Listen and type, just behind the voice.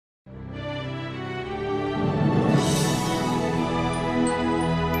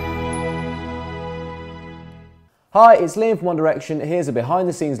Hi, it's Liam from One Direction. Here's a behind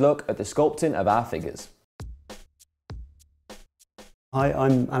the scenes look at the sculpting of our figures. Hi,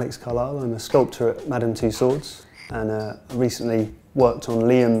 I'm Alex Carlisle. I'm a sculptor at Madame Tussauds and recently worked on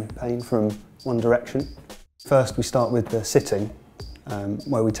Liam Payne from One Direction. First we start with the sitting,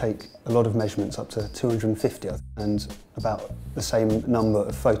 where we take a lot of measurements, up to 250 and about the same number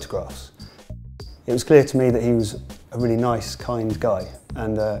of photographs. It was clear to me that he was a really nice, kind guy,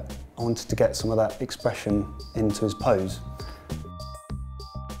 and I wanted to get some of that expression into his pose.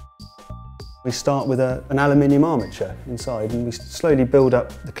 We start with an aluminium armature inside, and we slowly build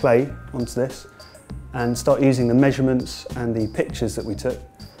up the clay onto this and start using the measurements and the pictures that we took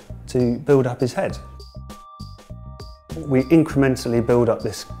to build up his head. We incrementally build up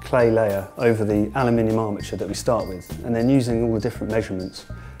this clay layer over the aluminium armature that we start with, and then using all the different measurements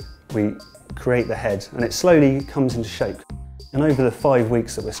we create the head, and it slowly comes into shape. And over the 5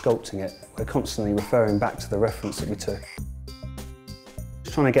 weeks that we're sculpting it, we're constantly referring back to the reference that we took.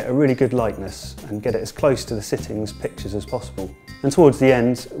 Just trying to get a really good likeness and get it as close to the sittings pictures as possible. And towards the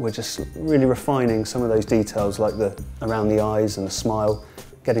end, we're just really refining some of those details, like around the eyes and the smile,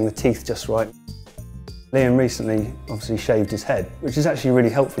 getting the teeth just right. Liam recently obviously shaved his head, which is actually really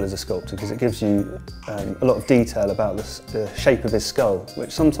helpful as a sculptor because it gives you a lot of detail about the shape of his skull,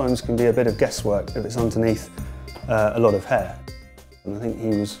 which sometimes can be a bit of guesswork if it's underneath a lot of hair. And I think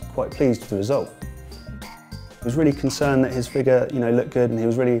he was quite pleased with the result. He was really concerned that his figure, looked good, and he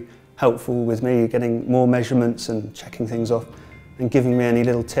was really helpful with me getting more measurements and checking things off and giving me any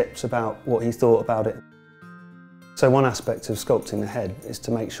little tips about what he thought about it. So one aspect of sculpting the head is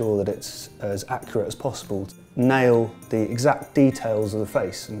to make sure that it's as accurate as possible, nail the exact details of the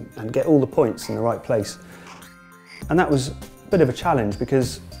face and get all the points in the right place. And that was a bit of a challenge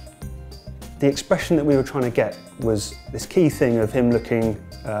because the expression that we were trying to get was this key thing of him looking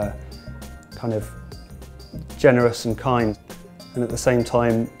kind of generous and kind, and at the same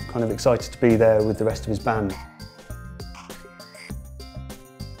time kind of excited to be there with the rest of his band.